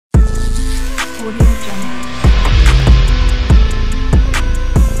Audio Jungle.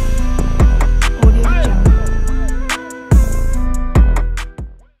 Audio Jungle.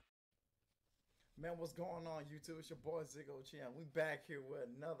 Man, what's going on, YouTube? It's your boy Ziggo-uchiha. We back here with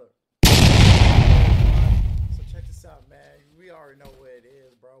another. So check this out, man. We already know what it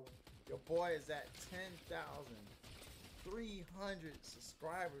is, bro. Your boy is at 10,300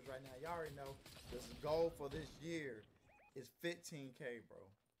 subscribers right now. Y'all already know this goal for this year is 15K, bro.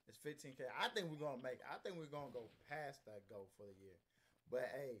 It's 15K. I think we're gonna make it. I think we're gonna go past that goal for the year. But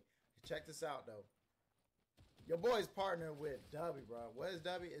hey, check this out though. Your boy's partnered with W, bro. What is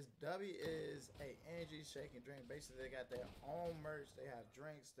W? W is a energy shake and drink. Basically, they got their own merch. They have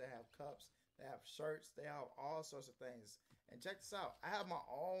drinks. They have cups. They have shirts. They have all sorts of things. And check this out. I have my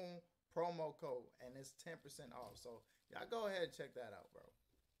own promo code, and it's 10% off. So y'all go ahead and check that out, bro.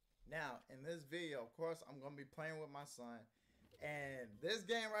 Now, in this video, of course, I'm gonna be playing with my son. And this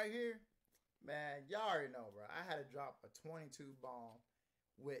game right here, man, y'all already know, bro. I had to drop a 22 bomb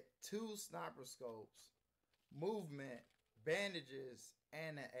with 2 sniper scopes, movement, bandages,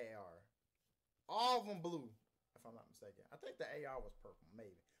 and an AR. All of them blue, if I'm not mistaken. I think the AR was purple,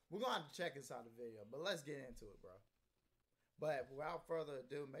 maybe. We're going to have to check inside the video, but let's get into it, bro. But without further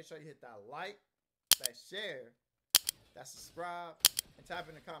ado, make sure you hit that like, that share, that subscribe, and type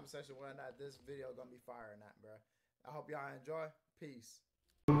in the comment section whether or not this video is going to be fire or not, bro. I hope y'all enjoy. Peace.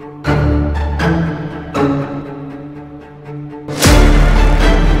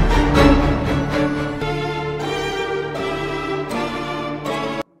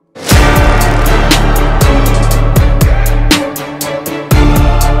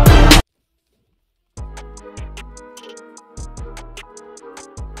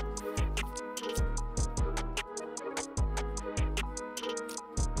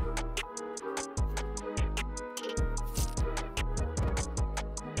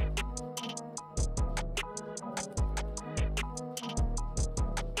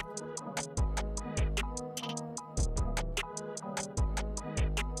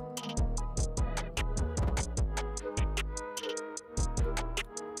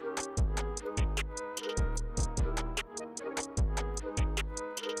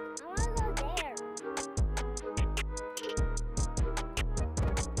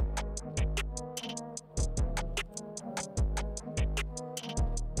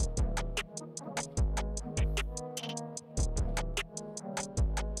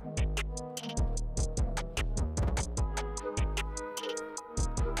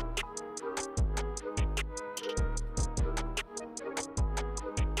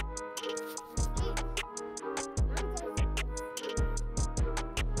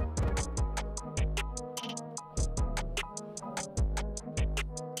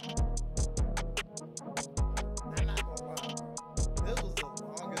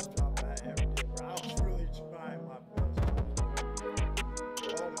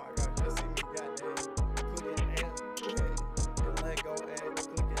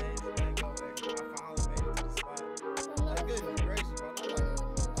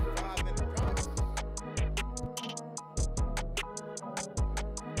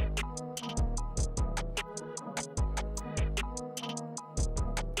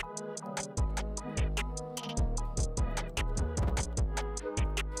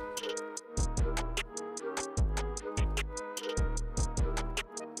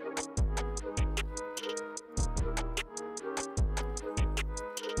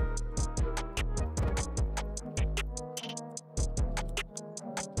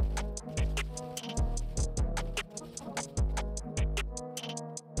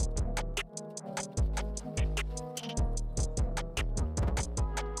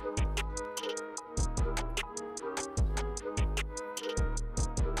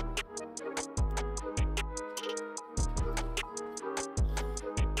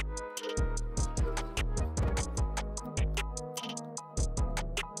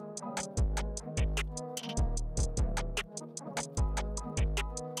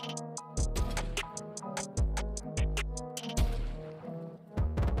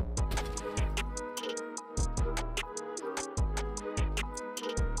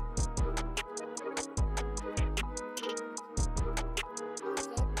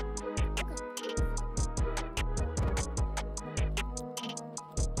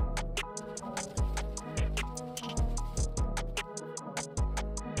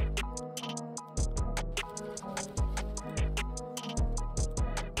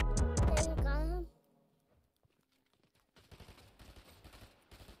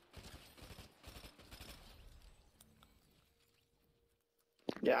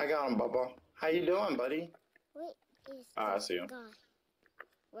 Yeah, I got him, Bubba. How you doing, buddy? Wait, is I see him. guy?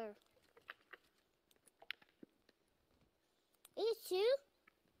 Where? two?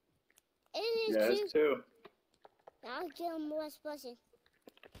 It is Yeah, two. it's two. I'll kill him less person.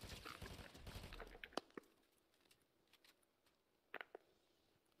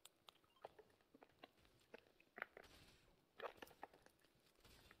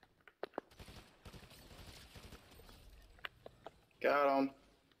 Got him.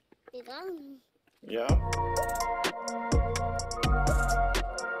 You got him. Yeah.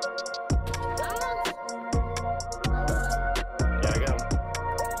 Yeah, I got him.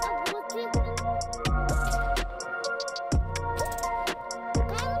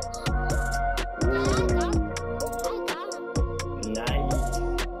 Nice.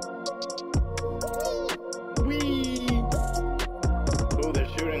 Whee! Oh, they're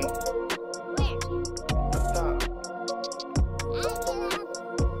shooting. Up top.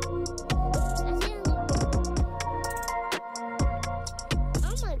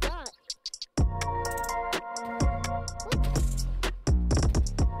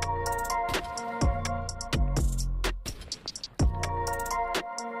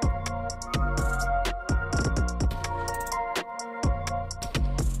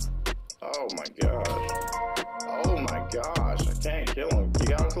 Oh my gosh. Oh my gosh. I can't kill him. You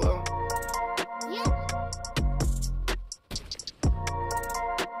got him, Chloe?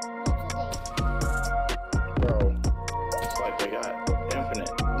 Bro, it's like they got infinite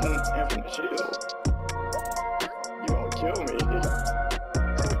shield. You gonna kill me?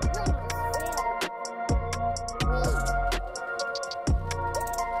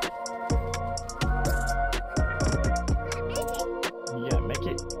 Yeah, make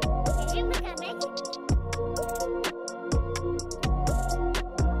it.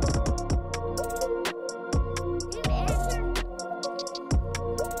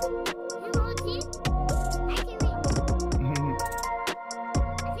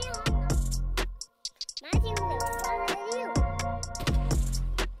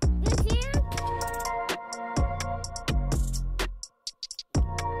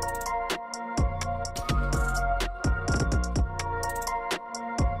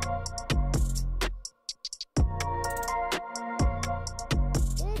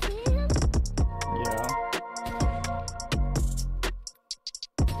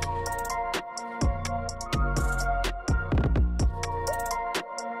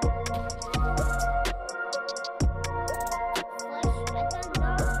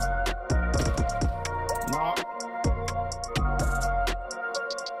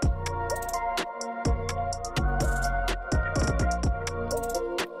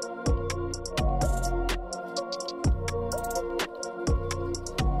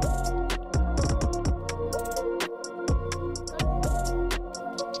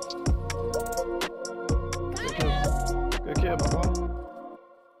 Good kid, Papa.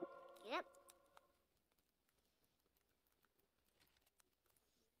 Yep.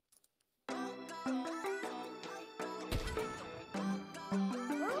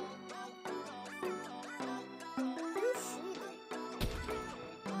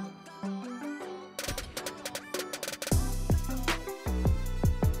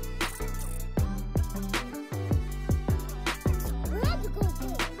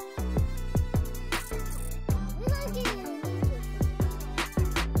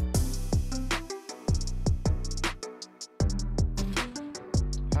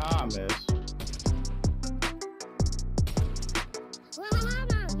 Ah, miss.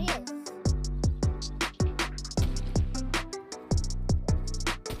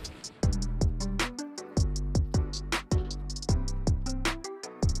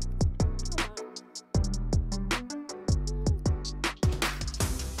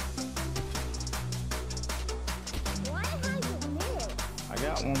 I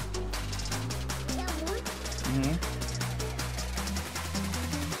got one. Mm-hmm.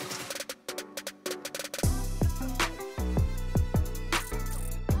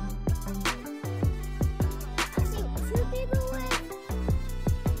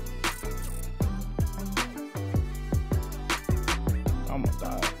 Almost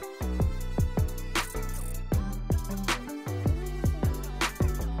died.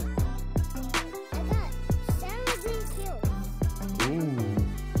 Ooh.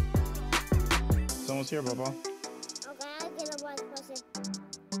 Someone's here, Papa. Okay, I'll get a white person.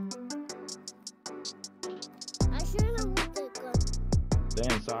 I should have moved the gun.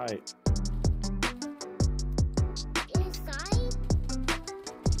 They're inside. Inside?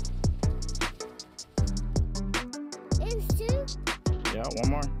 There's two? Yeah, one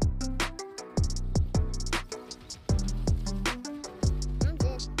more. I'm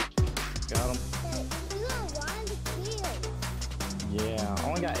dead. Got him. Hey, you got a lot of kills. Yeah,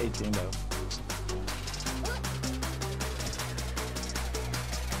 only got 18 though. What?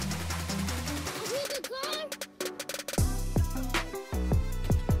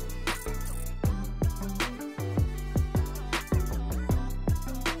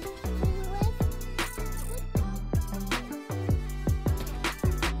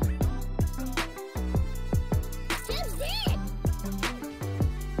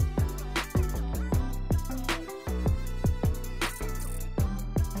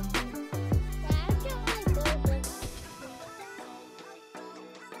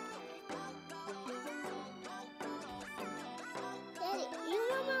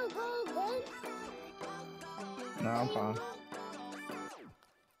 fine.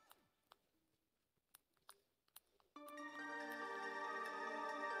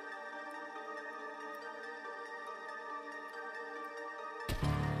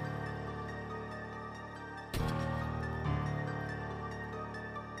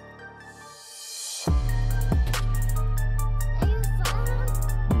 Are you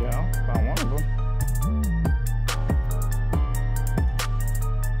found? Yeah, found one of them.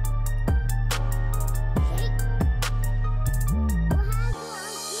 Shake. What happened on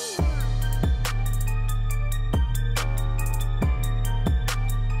Ziggo?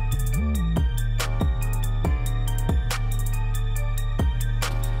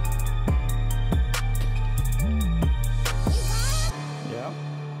 Yeah.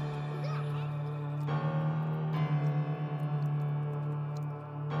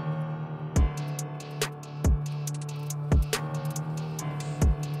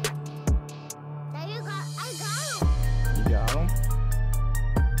 There you go. I got him. You got him.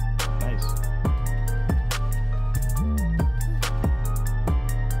 Nice.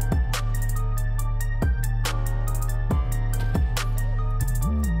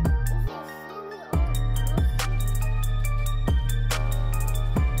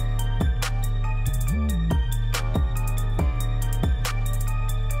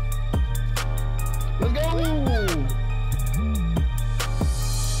 Let's go!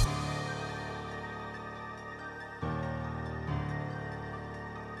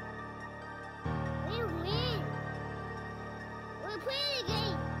 We win. We play the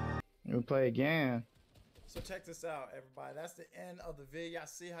game. We play again. So check this out, everybody. That's the end of the video. I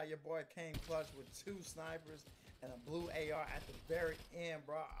see how your boy came clutch with 2 snipers and a blue AR at the very end,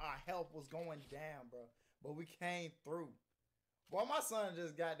 bro. Our health was going down, bro. But we came through. Boy, my son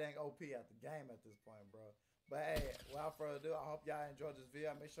just got dang OP at the game at this point, bro. But hey, without further ado, I hope y'all enjoyed this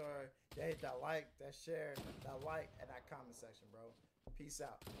video. Make sure you hit that like, that share, that like, and that comment section, bro. Peace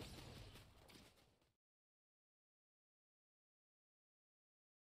out.